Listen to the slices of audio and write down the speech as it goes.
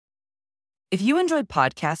If you enjoyed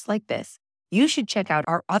podcasts like this, you should check out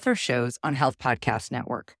our other shows on Health Podcast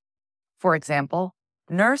Network. For example,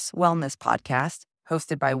 Nurse Wellness Podcast,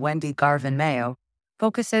 hosted by Wendy Garvin Mayo,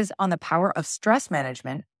 focuses on the power of stress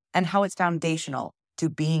management and how it's foundational to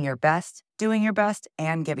being your best, doing your best,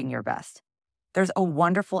 and giving your best. There's a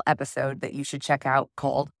wonderful episode that you should check out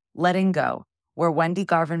called Letting Go, where Wendy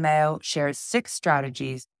Garvin Mayo shares 6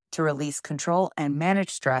 strategies to release control and manage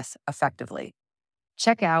stress effectively.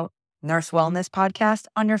 Check out Nurse Wellness Podcast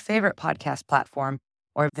on your favorite podcast platform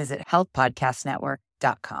or visit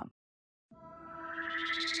healthpodcastnetwork.com.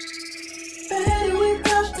 Better with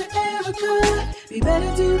Dr. Ericka. Be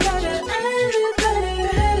better, do better, and live better.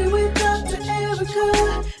 Better with Dr.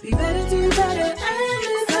 Ericka. Be better, do better, and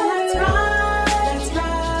live better. That's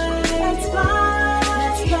right. That's right.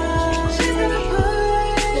 That's right. She's gonna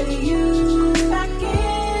put you back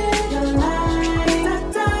in your life. Da,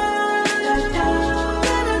 da, da, da, da, da,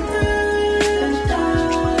 da, da, da.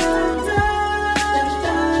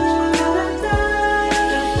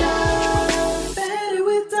 Better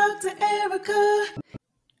with Dr. Ericka.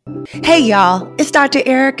 Hey y'all, it's Dr.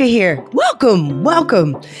 Ericka here.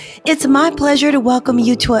 Welcome. It's my pleasure to welcome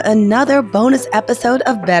you to another bonus episode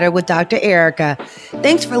of Better with Dr. Ericka.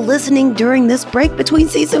 Thanks for listening during this break between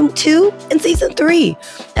season 2 and season 3.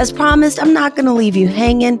 As promised, I'm not going to leave you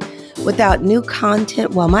hanging without new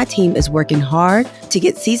content while my team is working hard to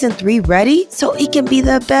get season 3 ready so it can be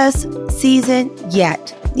the best season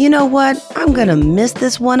yet. You know what? I'm going to miss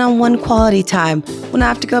this one-on-one quality time when I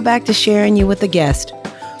have to go back to sharing you with a guest.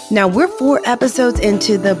 Now, we're 4 episodes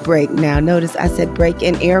into the break. Now, notice I said break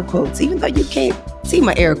in air quotes, even though you can't see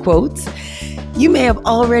my air quotes. You may have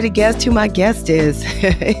already guessed who my guest is.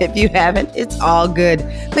 If you haven't, it's all good.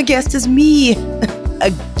 My guest is me.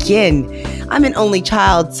 Again, I'm an only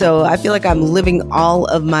child, so I feel like I'm living all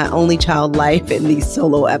of my only child life in these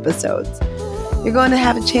solo episodes. You're going to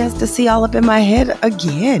have a chance to see all up in my head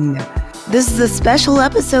again. This is a special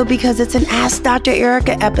episode because it's an Ask Dr.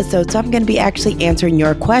 Ericka episode, so I'm going to be actually answering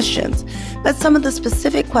your questions. But some of the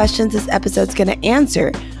specific questions this episode's going to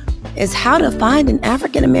answer is how to find an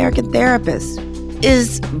African-American therapist.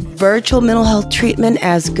 Is virtual mental health treatment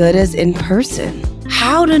as good as in person?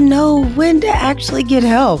 How to know when to actually get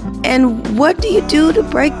help? And what do you do to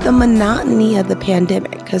break the monotony of the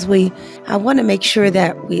pandemic? Because I want to make sure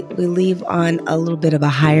that we leave on a little bit of a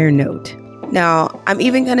higher note. Now, I'm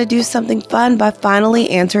even going to do something fun by finally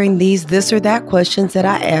answering these this or that questions that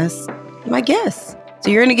I asked my guests. So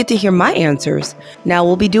you're going to get to hear my answers. Now,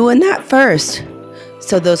 we'll be doing that first.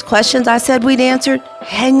 So those questions I said we'd answer,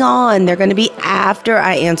 hang on. They're going to be after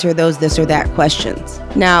I answer those this or that questions.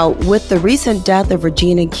 Now, with the recent death of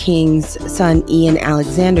Regina King's son, Ian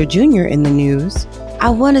Alexander Jr. in the news, I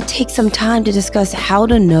want to take some time to discuss how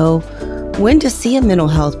to know when to see a mental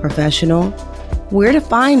health professional, where to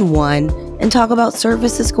find one, and talk about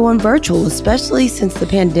services going virtual, especially since the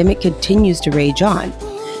pandemic continues to rage on.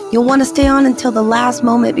 You'll want to stay on until the last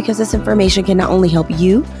moment because this information can not only help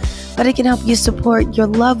you, but it can help you support your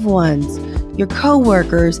loved ones, your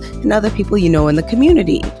coworkers, and other people you know in the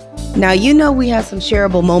community. Now, you know we have some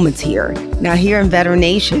shareable moments here. Now, here in Better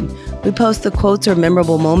Nation, we post the quotes or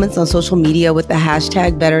memorable moments on social media with the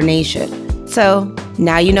hashtag Better Nation. So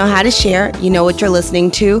now you know how to share, you know what you're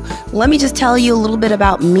listening to. Let me just tell you a little bit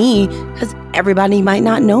about me because everybody might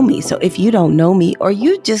not know me. So if you don't know me or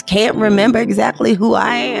you just can't remember exactly who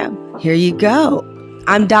I am, here you go.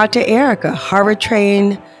 I'm Dr. Ericka,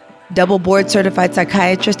 Harvard-trained, double board certified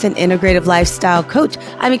psychiatrist and integrative lifestyle coach.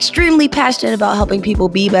 I'm extremely passionate about helping people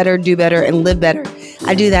be better, do better, and live better.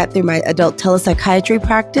 I do that through my adult telepsychiatry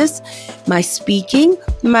practice, my speaking,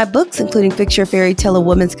 and my books, including Fix Your Fairy Tale, A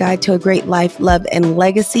Woman's Guide to a Great Life, Love, and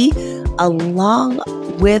Legacy, along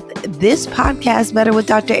with this podcast, Better with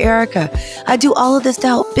Dr. Ericka. I do all of this to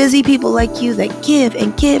help busy people like you that give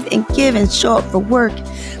and give and give and show up for work.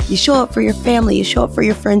 You show up for your family, you show up for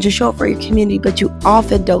your friends, you show up for your community, but you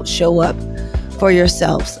often don't show up for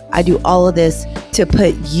yourselves. I do all of this to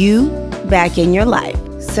put you back in your life.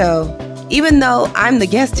 So even though I'm the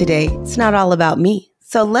guest today, it's not all about me.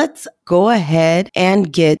 So let's go ahead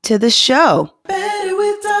and get to the show. Better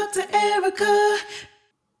with Dr. Ericka.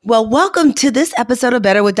 Well, welcome to this episode of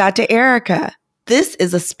Better with Dr. Ericka. This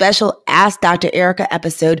is a special Ask Dr. Ericka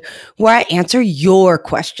episode where I answer your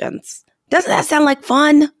questions. Doesn't that sound like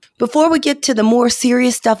fun? Before we get to the more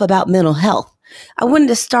serious stuff about mental health, I wanted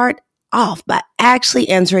to start off by actually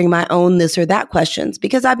answering my own this or that questions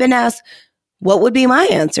because I've been asked, what would be my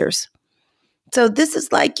answers? So this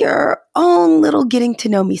is like your own little getting to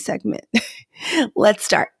know me segment. Let's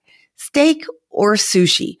start. Steak or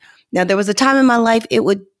sushi? Now, there was a time in my life it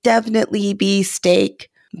would definitely be steak,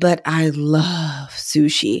 but I love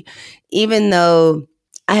sushi, even though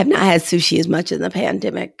I have not had sushi as much in the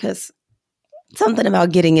pandemic because something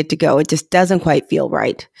about getting it to go, it just doesn't quite feel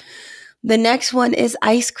right. The next one is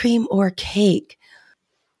ice cream or cake.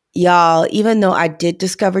 Y'all, even though I did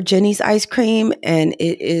discover Jenny's ice cream and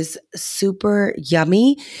it is super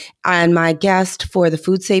yummy, and my guest for the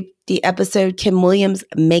food safety episode, Kim Williams,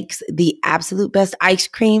 makes the absolute best ice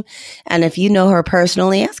cream. And if you know her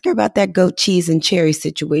personally, ask her about that goat cheese and cherry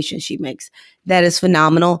situation she makes. That is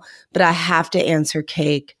phenomenal. But I have to answer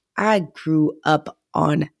cake. I grew up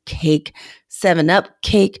on cake, 7-Up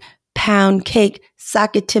cake, pound cake,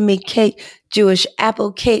 Sakatimi cake, Jewish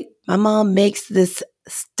apple cake. My mom makes this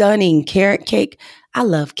stunning carrot cake. I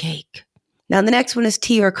love cake. Now, the next one is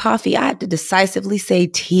tea or coffee. I have to decisively say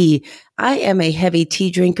tea. I am a heavy tea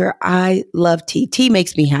drinker. I love tea. Tea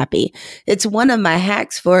makes me happy. It's one of my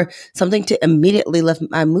hacks for something to immediately lift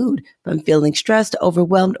my mood. If I'm feeling stressed,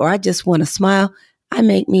 overwhelmed, or I just want to smile, I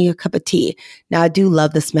make me a cup of tea. Now, I do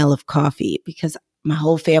love the smell of coffee because my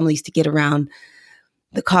whole family used to get around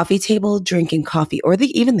the coffee table drinking coffee, or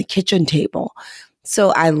even the kitchen table. So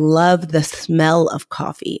I love the smell of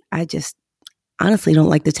coffee. I just honestly don't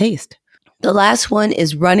like the taste. The last one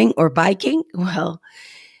is running or biking. Well,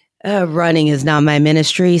 running is not my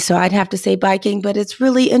ministry, so I'd have to say biking, but it's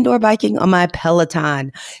really indoor biking on my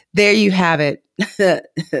Peloton. There you have it. The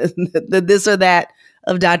this or that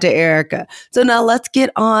of Dr. Ericka. So now let's get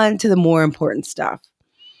on to the more important stuff.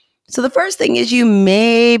 So the first thing is you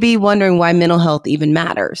may be wondering why mental health even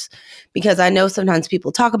matters, because I know sometimes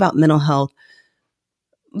people talk about mental health,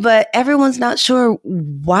 but everyone's not sure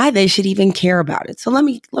why they should even care about it. So let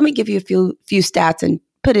me give you a few stats and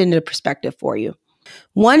put it into perspective for you.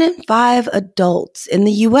 1 in 5 adults in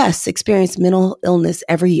the U.S. experience mental illness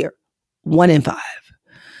every year. 1 in 5.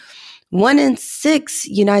 1 in 6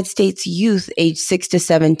 United States youth aged 6 to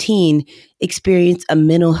 17 experience a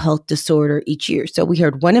mental health disorder each year. So we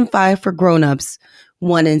heard 1 in 5 for grown-ups,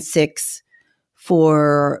 1 in 6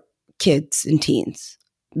 for kids and teens.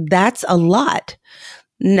 That's a lot.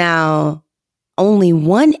 Now, only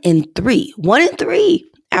 1 in 3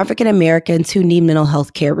 African Americans who need mental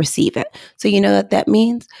health care receive it. So you know what that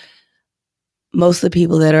means? Most of the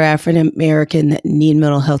people that are African American that need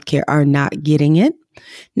mental health care are not getting it.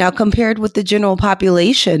 Now, compared with the general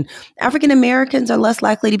population, African Americans are less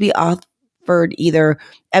likely to be offered either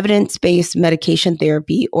evidence-based medication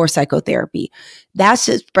therapy or psychotherapy. That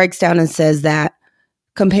just breaks down and says that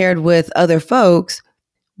compared with other folks,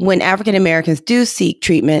 when African Americans do seek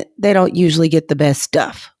treatment, they don't usually get the best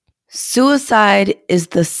stuff. Suicide is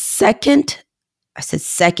the second, I said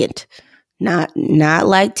second, not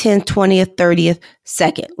like 10th, 20th, 30th,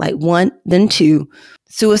 second, like 1, then 2.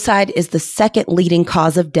 Suicide is the second leading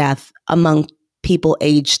cause of death among people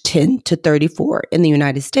aged 10 to 34 in the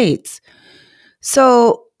United States.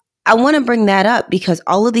 So I want to bring that up because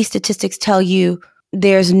all of these statistics tell you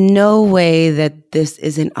there's no way that this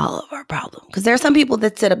isn't all of our problem. Because there are some people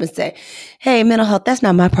that sit up and say, hey, mental health, that's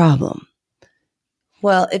not my problem.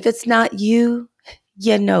 Well, if it's not you,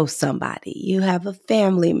 you know somebody. You have a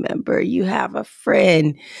family member, you have a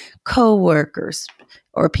friend, coworkers,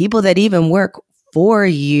 or people that even work for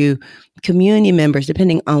you, community members,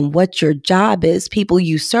 depending on what your job is, people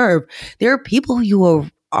you serve. There are people you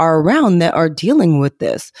are around that are dealing with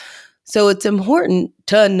this. So it's important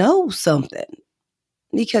to know something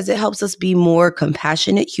because it helps us be more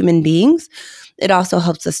compassionate human beings. It also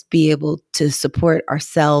helps us be able to support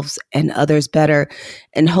ourselves and others better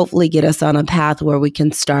and hopefully get us on a path where we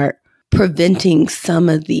can start preventing some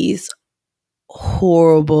of these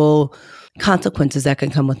horrible consequences that can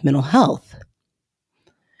come with mental health.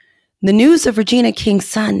 The news of Regina King's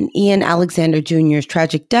son, Ian Alexander Jr.'s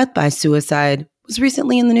tragic death by suicide was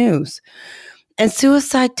recently in the news. And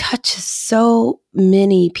suicide touches so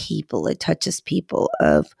many people. It touches people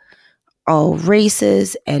of all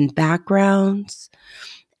races and backgrounds.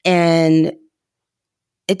 And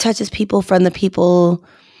it touches people from the people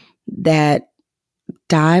that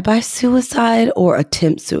die by suicide or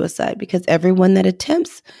attempt suicide, because everyone that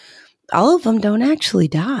attempts, all of them don't actually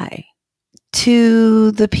die.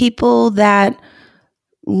 To the people that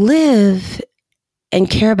live and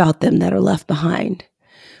care about them that are left behind.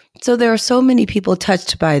 So there are so many people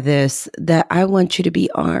touched by this that I want you to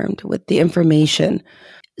be armed with the information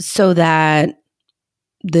so that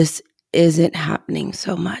this isn't happening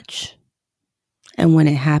so much. And when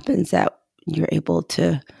it happens, that you're able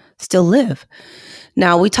to still live.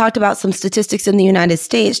 Now, we talked about some statistics in the United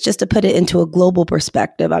States just to put it into a global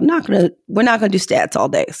perspective. We're not going to do stats all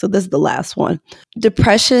day. So this is the last one.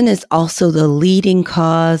 Depression is also the leading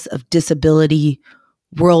cause of disability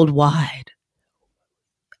worldwide.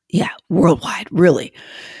 Yeah, worldwide, really.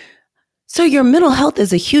 So your mental health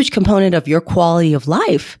is a huge component of your quality of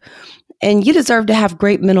life, and you deserve to have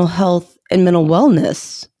great mental health and mental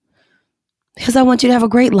wellness because I want you to have a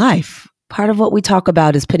great life. Part of what we talk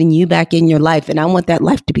about is putting you back in your life, and I want that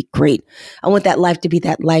life to be great. I want that life to be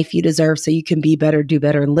that life you deserve so you can be better, do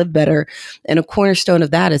better, and live better. And a cornerstone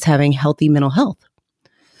of that is having healthy mental health.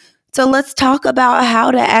 So let's talk about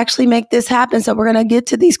how to actually make this happen. So we're going to get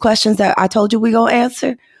to these questions that I told you we're going to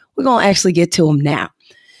answer. We're going to actually get to them now.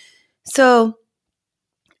 So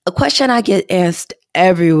a question I get asked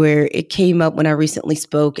everywhere, it came up when I recently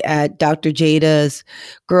spoke at Dr. Jada's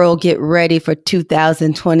Girl Get Ready for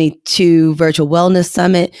 2022 Virtual Wellness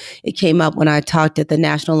Summit. It came up when I talked at the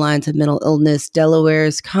National Alliance of Mental Illness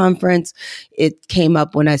Delaware's conference. It came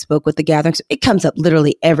up when I spoke with the gatherings. It comes up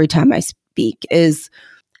literally every time I speak is,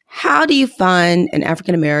 how do you find an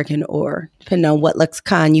African American, or depending on what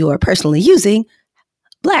lexicon you are personally using,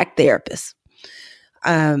 Black therapist?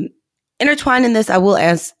 Intertwined in this, I will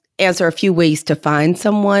answer a few ways to find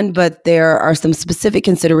someone, but there are some specific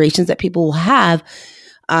considerations that people will have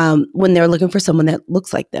when they're looking for someone that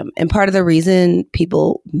looks like them. And part of the reason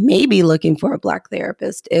people may be looking for a Black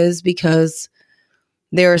therapist is because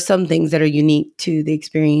there are some things that are unique to the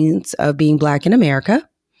experience of being Black in America.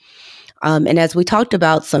 And as we talked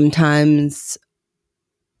about, sometimes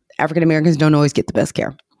African Americans don't always get the best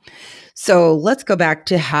care. So let's go back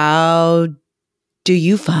to, how do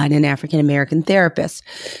you find an African American therapist?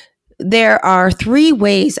 There are 3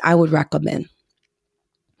 ways I would recommend.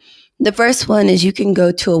 The first one is you can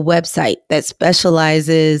go to a website that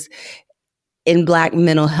specializes in Black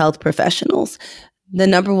mental health professionals. The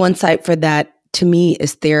number one site for that, to me,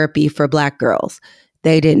 is Therapy for Black Girls.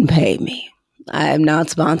 They didn't pay me. I am not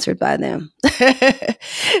sponsored by them.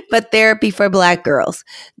 But Therapy for Black Girls.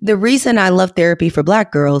 The reason I love Therapy for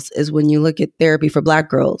Black Girls is when you look at Therapy for Black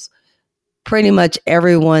Girls, pretty much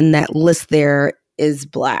everyone that lists there is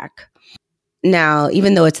Black. Now,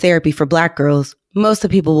 even though it's Therapy for Black Girls, most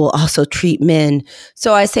of the people will also treat men.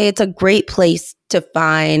 So I say it's a great place to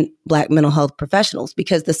find Black mental health professionals,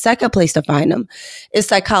 because the second place to find them is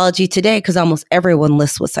Psychology Today, because almost everyone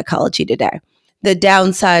lists with Psychology Today. The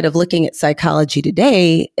downside of looking at Psychology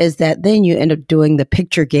Today is that then you end up doing the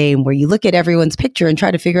picture game where you look at everyone's picture and try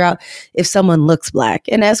to figure out if someone looks Black.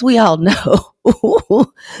 And as we all know,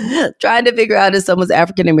 trying to figure out if someone's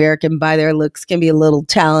African American by their looks can be a little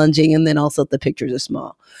challenging. And then also the pictures are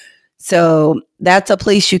small. So that's a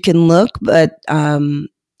place you can look. But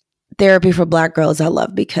Therapy for Black Girls, I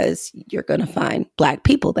love, because you're going to find Black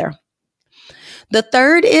people there. The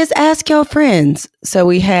third is Ask Your Friends. So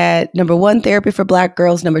we had number 1, Therapy for Black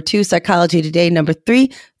Girls. Number 2, Psychology Today. Number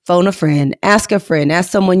 3, phone a friend. Ask a friend.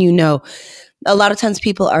 Ask someone you know. A lot of times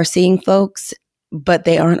people are seeing folks, but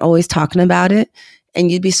they aren't always talking about it.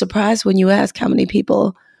 And you'd be surprised when you ask how many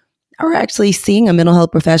people are actually seeing a mental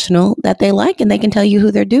health professional that they like, and they can tell you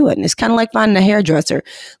who they're doing. It's kind of like finding a hairdresser.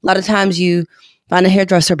 A lot of times you find a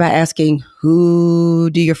hairdresser by asking, who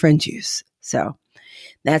do your friends use? So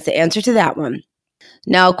that's the answer to that one.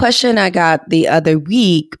 Now, a question I got the other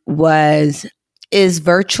week was, is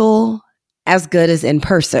virtual as good as in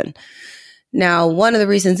person? Now, one of the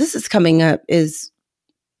reasons this is coming up is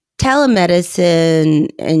telemedicine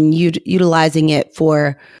and utilizing it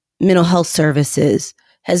for mental health services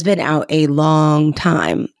has been out a long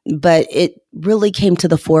time, but it really came to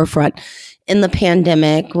the forefront in the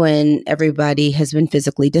pandemic when everybody has been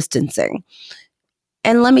physically distancing.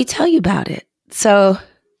 And let me tell you about it. So,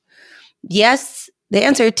 yes, the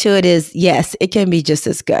answer to it is yes, it can be just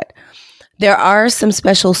as good. There are some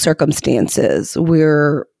special circumstances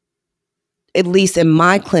where, at least in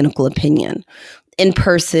my clinical opinion, in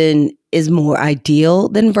person is more ideal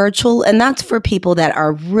than virtual. And that's for people that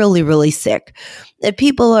are really, really sick. If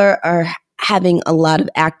people are having a lot of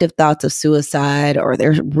active thoughts of suicide, or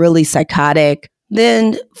they're really psychotic,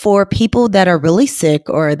 then for people that are really sick,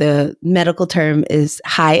 or the medical term is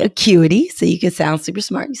high acuity, so you can sound super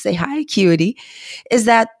smart, you say high acuity, is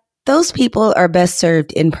that those people are best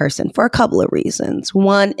served in person for a couple of reasons.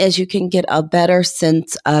 One is you can get a better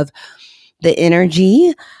sense of the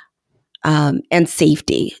energy and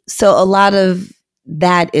safety. So a lot of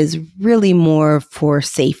that is really more for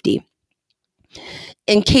safety.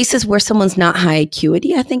 In cases where someone's not high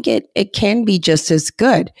acuity, I think it can be just as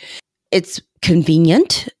good. It's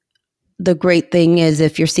convenient. The great thing is,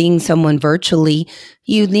 if you're seeing someone virtually,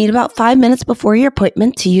 you need about 5 minutes before your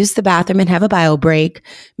appointment to use the bathroom and have a bio break,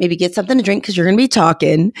 maybe get something to drink because you're going to be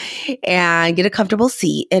talking, and get a comfortable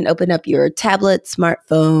seat and open up your tablet,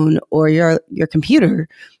 smartphone, or your computer.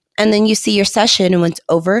 And then you see your session, and when it's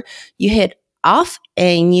over, you hit off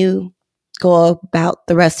and you go about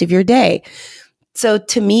the rest of your day. So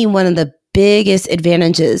to me, one of the biggest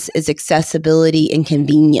advantages is accessibility and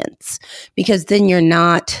convenience, because then you're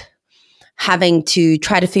not having to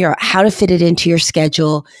try to figure out how to fit it into your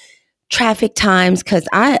schedule, traffic times, because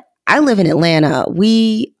I live in Atlanta.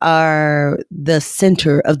 We are the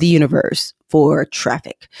center of the universe for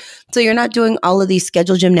traffic. So you're not doing all of these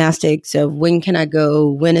schedule gymnastics of when can I go,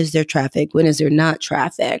 when is there traffic, when is there not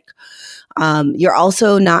traffic. You're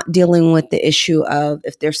also not dealing with the issue of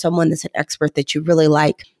if there's someone that's an expert that you really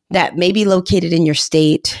like that may be located in your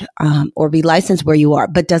state or be licensed where you are,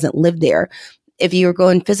 but doesn't live there. If you're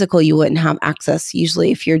going physical, you wouldn't have access.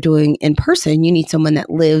 Usually if you're doing in person, you need someone that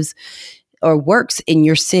lives or works in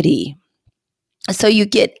your city. So you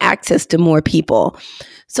get access to more people.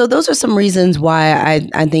 So those are some reasons why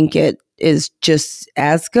I think it is just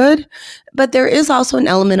as good. But there is also an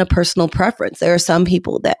element of personal preference. There are some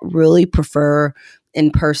people that really prefer in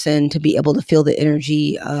person to be able to feel the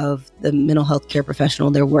energy of the mental health care professional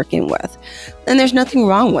they're working with. And there's nothing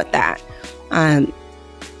wrong with that.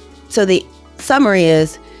 So the summary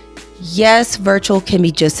is, yes, virtual can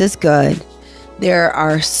be just as good. There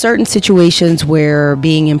are certain situations where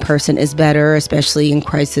being in person is better, especially in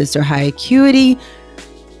crisis or high acuity.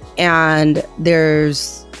 And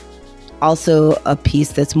there's also a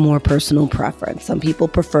piece that's more personal preference. Some people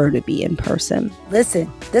prefer to be in person.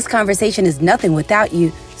 Listen, this conversation is nothing without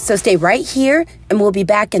you. So stay right here and we'll be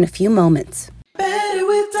back in a few moments. Better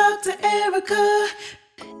with Dr. Ericka.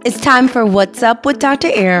 It's time for What's Up with Dr.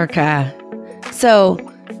 Ericka. So,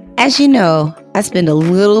 as you know, I spend a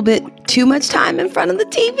little bit too much time in front of the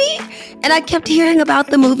TV, and I kept hearing about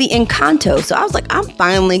the movie Encanto. So I was like, I'm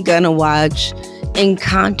finally gonna watch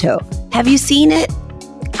Encanto. Have you seen it?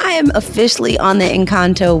 I am officially on the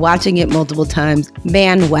Encanto, watching it multiple times,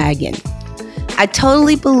 bandwagon. I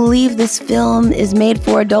totally believe this film is made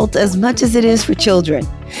for adults as much as it is for children.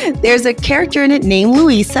 There's a character in it named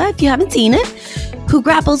Luisa, if you haven't seen it, who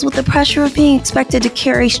grapples with the pressure of being expected to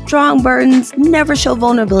carry strong burdens, never show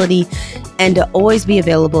vulnerability, and to always be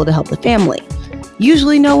available to help the family.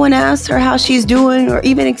 Usually no one asks her how she's doing or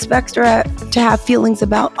even expects her to have feelings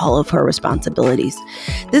about all of her responsibilities.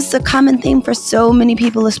 This is a common theme for so many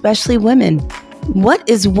people, especially women. What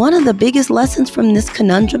is one of the biggest lessons from this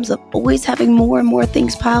conundrums of always having more and more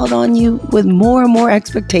things piled on you with more and more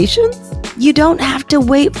expectations? You don't have to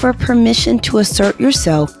wait for permission to assert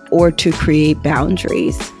yourself or to create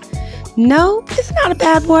boundaries. No, it's not a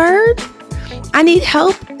bad word. I need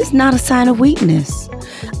help is not a sign of weakness.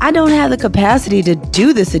 I don't have the capacity to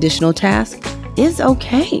do this additional task is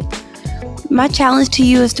okay. My challenge to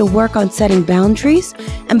you is to work on setting boundaries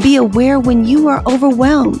and be aware when you are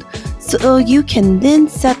overwhelmed so you can then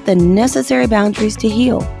set the necessary boundaries to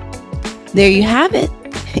heal. There you have it.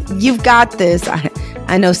 You've got this.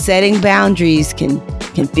 I know setting boundaries can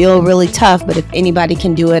feel really tough, but if anybody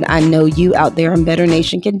can do it, I know you out there in Better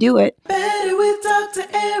Nation can do it. Better with Dr.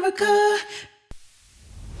 Ericka.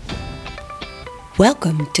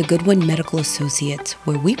 Welcome to Goodwin Medical Associates,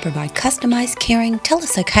 where we provide customized, caring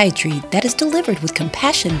telepsychiatry that is delivered with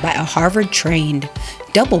compassion by a Harvard-trained,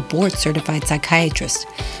 double board-certified psychiatrist.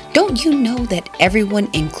 Don't you know that everyone,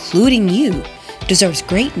 including you, deserves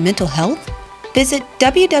great mental health? Visit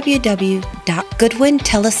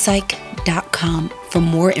www.goodwintelepsych.com for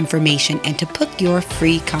more information and to book your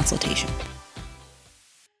free consultation.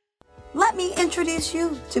 Let me introduce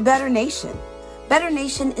you to Better Nation. Better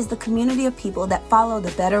Nation is the community of people that follow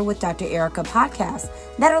the Better with Dr. Ericka podcast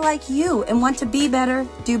that are like you and want to be better,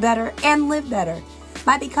 do better, and live better.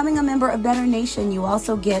 By becoming a member of Better Nation, you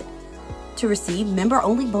also get to receive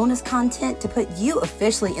member-only bonus content to put you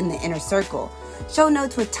officially in the inner circle, show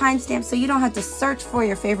notes with timestamps so you don't have to search for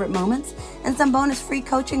your favorite moments, and some bonus free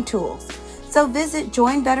coaching tools. So visit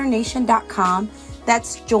joinbetternation.com,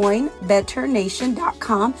 that's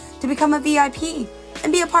joinbetternation.com, to become a VIP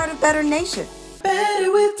and be a part of Better Nation.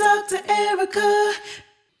 Better with Dr. Ericka.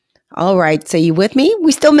 All right. So you with me?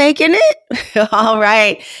 We still making it? All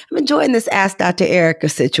right. I'm enjoying this Ask Dr. Ericka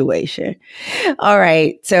situation. All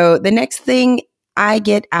right. So the next thing I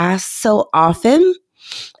get asked so often,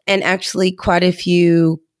 and actually quite a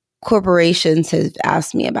few corporations have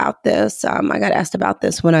asked me about this. I got asked about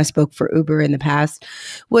this when I spoke for Uber in the past,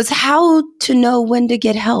 was how to know when to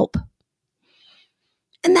get help.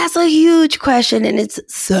 And that's a huge question. And it's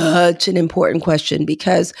such an important question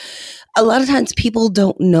because a lot of times people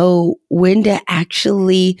don't know when to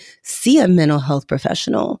actually see a mental health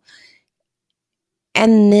professional.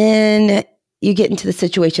 And then you get into the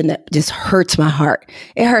situation that just hurts my heart.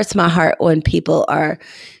 It hurts my heart when people are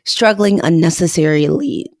struggling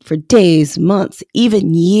unnecessarily for days, months,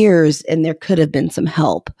 even years, and there could have been some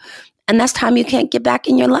help. And that's time you can't get back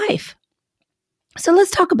in your life. So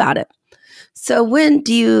let's talk about it. So when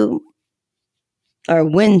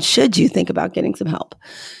should you think about getting some help?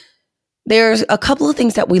 There's a couple of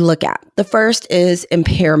things that we look at. The first is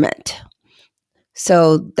impairment.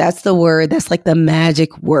 So that's the word, that's like the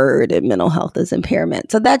magic word in mental health is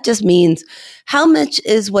impairment. So that just means how much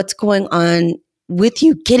is what's going on with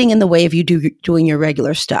you getting in the way of you doing your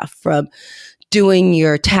regular stuff, from doing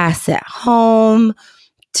your tasks at home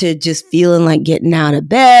to just feeling like getting out of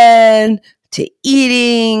bed, to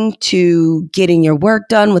eating, to getting your work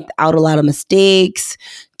done without a lot of mistakes,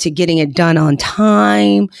 to getting it done on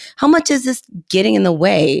time. How much is this getting in the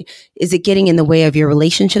way? Is it getting in the way of your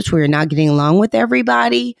relationships where you're not getting along with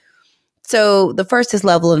everybody? So the first is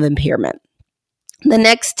level of impairment. The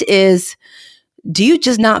next is, do you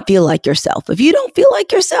just not feel like yourself? If you don't feel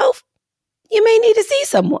like yourself, you may need to see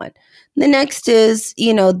someone. The next is,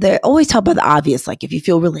 they always talk about the obvious, like if you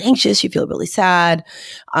feel really anxious, you feel really sad.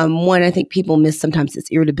 One I think people miss sometimes is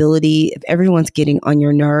irritability. If everyone's getting on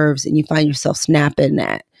your nerves and you find yourself snapping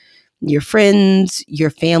at your friends, your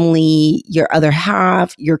family, your other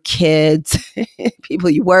half, your kids, people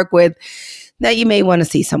you work with, that you may want to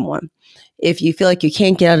see someone. If you feel like you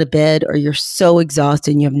can't get out of bed, or you're so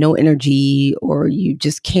exhausted and you have no energy, or you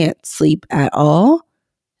just can't sleep at all,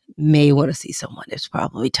 may want to see someone. It's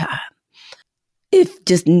probably time. If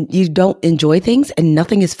just you don't enjoy things and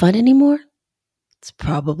nothing is fun anymore, it's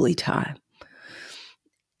probably time.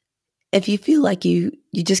 If you feel like you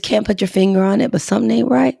just can't put your finger on it, but something ain't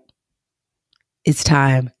right, it's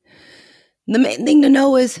time. The main thing to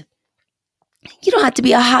know is you don't have to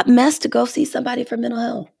be a hot mess to go see somebody for mental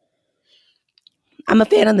health. I'm a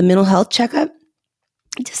fan of the mental health checkup.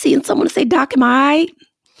 Just seeing someone to say, "Doc, am I all right?"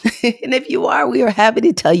 And if you are, we are happy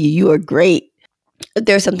to tell you are great. If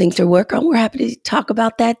there's some things to work on, we're happy to talk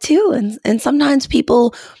about that too. And sometimes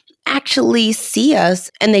people actually see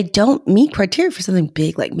us and they don't meet criteria for something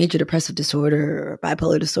big like major depressive disorder or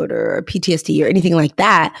bipolar disorder or PTSD or anything like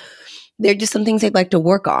that. They're just some things they'd like to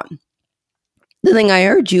work on. The thing I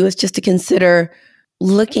urge you is just to consider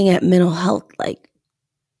looking at mental health like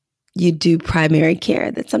you do primary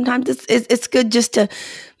care. That sometimes it's good just to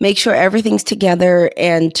make sure everything's together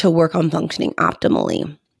and to work on functioning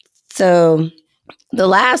optimally. So the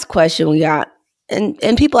last question we got, and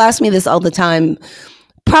people ask me this all the time,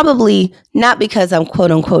 probably not because I'm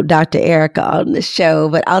quote unquote Dr. Ericka on the show,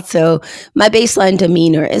 but also my baseline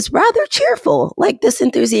demeanor is rather cheerful. Like this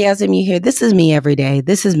enthusiasm you hear, this is me every day.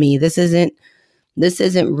 This is me. This isn't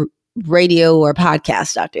radio or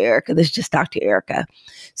podcast Dr. Ericka. This is just Dr. Ericka.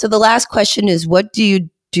 So the last question is, what do you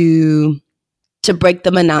do to break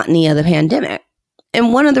the monotony of the pandemic?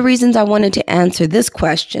 And one of the reasons I wanted to answer this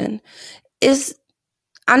question is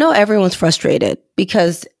I know everyone's frustrated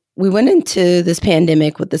because we went into this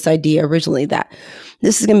pandemic with this idea originally that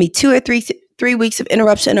this is going to be 2 or 3 weeks of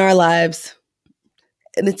interruption in our lives.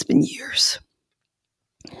 And it's been years.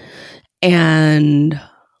 And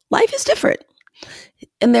life is different.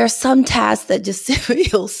 And there are some tasks that just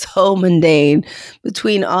feel so mundane,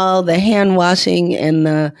 between all the hand washing and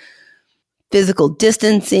the physical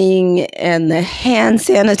distancing and the hand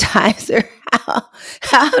sanitizer.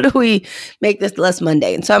 How do we make this less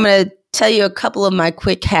mundane? So I'm going to tell you a couple of my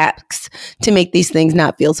quick hacks to make these things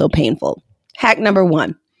not feel so painful. Hack number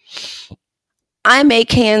 1, I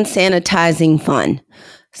make hand sanitizing fun.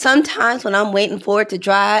 Sometimes when I'm waiting for it to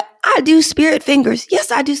dry, I do spirit fingers.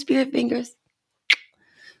 Yes, I do spirit fingers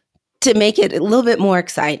to make it a little bit more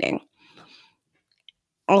exciting.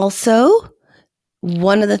 Also,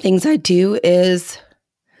 one of the things I do is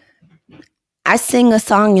I sing a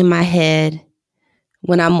song in my head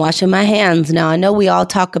when I'm washing my hands. Now, I know we all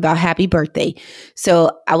talk about happy birthday.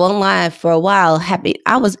 So I won't lie, for a while,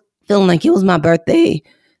 I was feeling like it was my birthday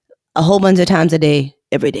a whole bunch of times a day,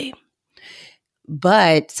 every day.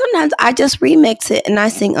 But sometimes I just remix it and I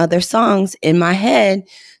sing other songs in my head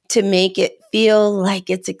to make it feel like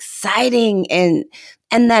it's exciting and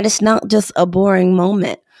that it's not just a boring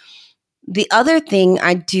moment. The other thing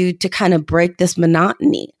I do to kind of break this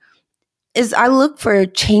monotony is I look for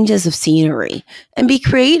changes of scenery and be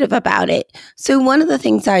creative about it. So one of the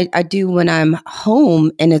things I do when I'm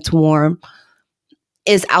home and it's warm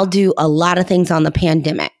is I'll do a lot of things on the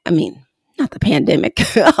pandemic. I mean, not the pandemic,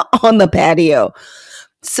 on the patio.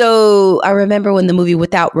 So I remember when the movie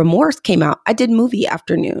Without Remorse came out, I did movie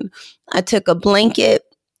afternoon. I took a blanket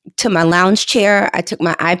to my lounge chair. I took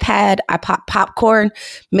my iPad, I popped popcorn,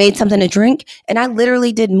 made something to drink, and I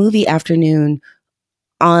literally did movie afternoon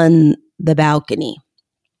on the balcony.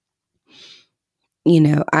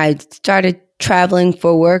 I started traveling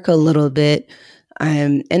for work a little bit.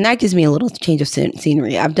 And that gives me a little change of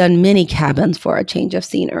scenery. I've done many cabins for a change of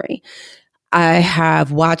scenery. I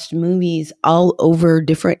have watched movies all over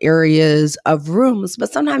different areas of rooms,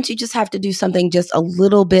 but sometimes you just have to do something just a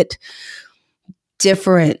little bit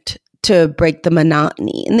different to break the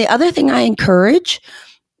monotony. And the other thing I encourage,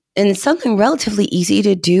 and it's something relatively easy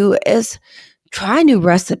to do, is try new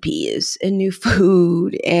recipes and new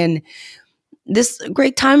food. And this is a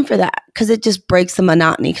great time for that because it just breaks the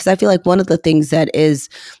monotony. Because I feel like one of the things that is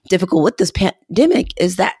difficult with this pandemic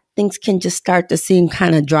is that things can just start to seem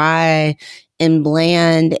kind of dry and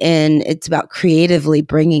bland, and it's about creatively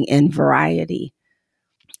bringing in variety.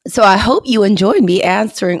 So I hope you enjoyed me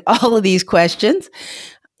answering all of these questions.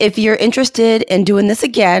 If you're interested in doing this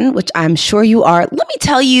again, which I'm sure you are, let me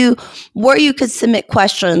tell you where you could submit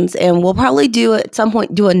questions, and we'll probably at some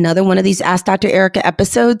point do another one of these Ask Dr. Ericka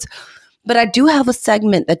episodes. But I do have a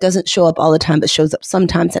segment that doesn't show up all the time, but shows up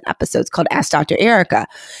sometimes in episodes called Ask Dr. Ericka.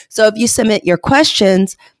 So if you submit your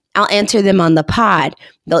questions, I'll answer them on the pod.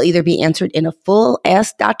 They'll either be answered in a full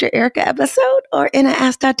Ask Dr. Ericka episode or in an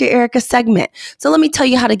Ask Dr. Ericka segment. So let me tell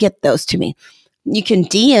you how to get those to me. You can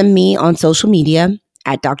DM me on social media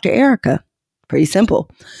at Dr. Ericka. Pretty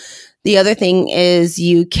simple. The other thing is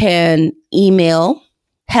you can email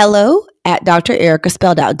hello at Dr. Ericka,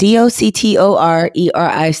 spelled out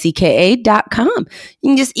DoctorEricka.com. You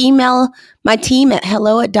can just email my team at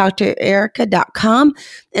hello@drericka.com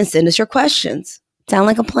and send us your questions. Sound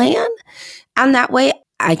like a plan? And that way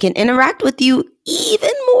I can interact with you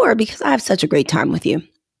even more because I have such a great time with you.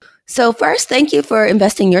 So first, thank you for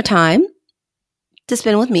investing your time to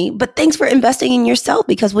spend with me, but thanks for investing in yourself,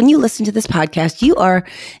 because when you listen to this podcast, you are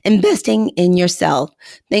investing in yourself.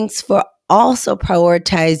 Thanks for also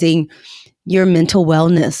prioritizing your mental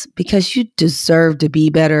wellness, because you deserve to be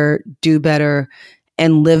better, do better,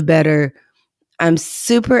 and live better. I'm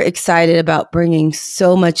super excited about bringing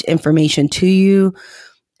so much information to you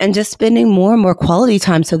and just spending more and more quality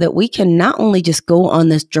time so that we can not only just go on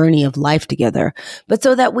this journey of life together, but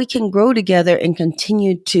so that we can grow together and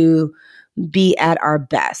continue to be at our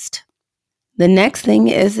best. The next thing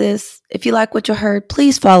is if you like what you heard,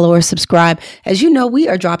 please follow or subscribe. As you know, we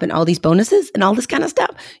are dropping all these bonuses and all this kind of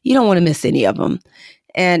stuff. You don't want to miss any of them.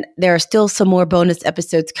 And there are still some more bonus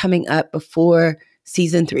episodes coming up before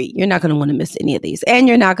season 3. You're not going to want to miss any of these. And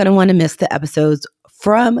you're not going to want to miss the episodes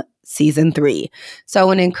from season 3. So I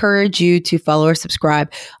want to encourage you to follow or subscribe.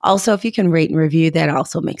 Also, if you can rate and review, that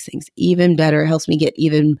also makes things even better. It helps me get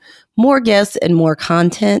even more guests and more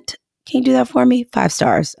content. Can you do that for me? 5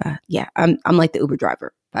 stars. I'm like the Uber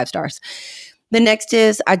driver. 5 stars. The next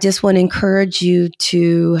is I just want to encourage you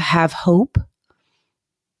to have hope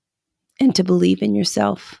and to believe in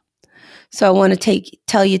yourself. So I want to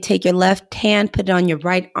tell you, take your left hand, put it on your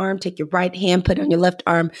right arm, take your right hand, put it on your left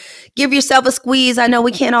arm. Give yourself a squeeze. I know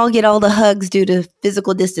we can't all get all the hugs due to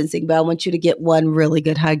physical distancing, but I want you to get one really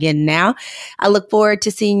good hug in now. I look forward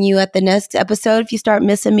to seeing you at the next episode. If you start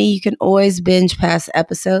missing me, you can always binge past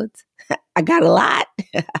episodes. I got a lot.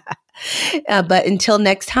 But until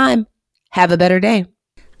next time, have a better day.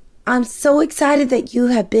 I'm so excited that you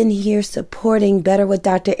have been here supporting Better with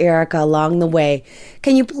Dr. Ericka along the way.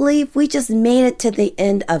 Can you believe we just made it to the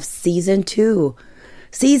end of season 2?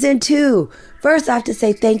 Season 2. First, I have to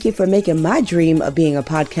say thank you for making my dream of being a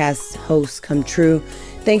podcast host come true.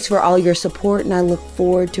 Thanks for all your support, and I look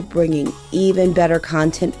forward to bringing even better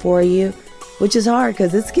content for you, which is hard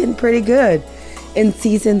because it's getting pretty good, in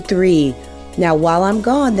season 3. Now, while I'm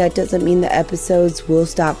gone, that doesn't mean the episodes will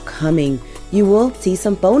stop coming. You will see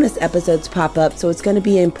some bonus episodes pop up, so it's going to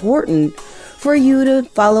be important for you to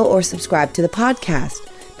follow or subscribe to the podcast.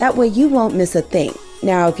 That way you won't miss a thing.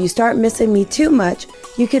 Now, if you start missing me too much,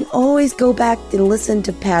 you can always go back and listen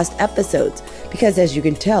to past episodes, because as you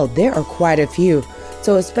can tell, there are quite a few.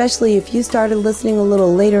 So especially if you started listening a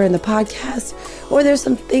little later in the podcast, or there's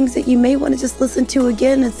some things that you may want to just listen to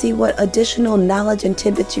again and see what additional knowledge and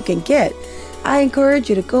tidbits you can get, I encourage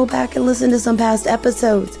you to go back and listen to some past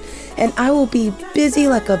episodes. And I will be busy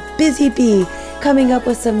like a busy bee coming up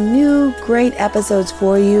with some new great episodes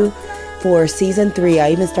for you for season 3.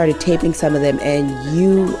 I even started taping some of them, and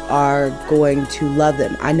you are going to love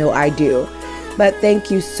them. I know I do. But thank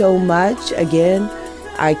you so much again.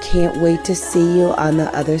 I can't wait to see you on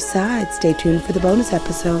the other side. Stay tuned for the bonus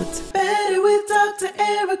episodes. Better with Dr.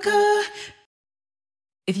 Ericka.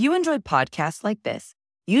 If you enjoyed podcasts like this,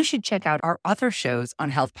 you should check out our other shows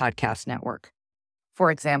on Health Podcast Network.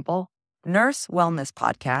 For example, Nurse Wellness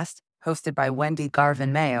Podcast, hosted by Wendy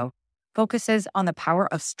Garvin Mayo, focuses on the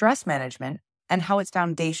power of stress management and how it's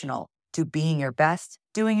foundational to being your best,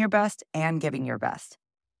 doing your best, and giving your best.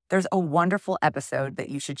 There's a wonderful episode that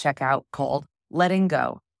you should check out called Letting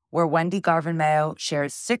Go, where Wendy Garvin Mayo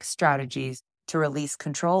shares 6 strategies to release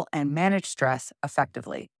control and manage stress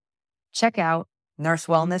effectively. Check out Nurse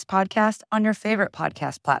Wellness Podcast on your favorite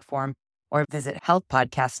podcast platform or visit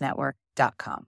healthpodcastnetwork.com.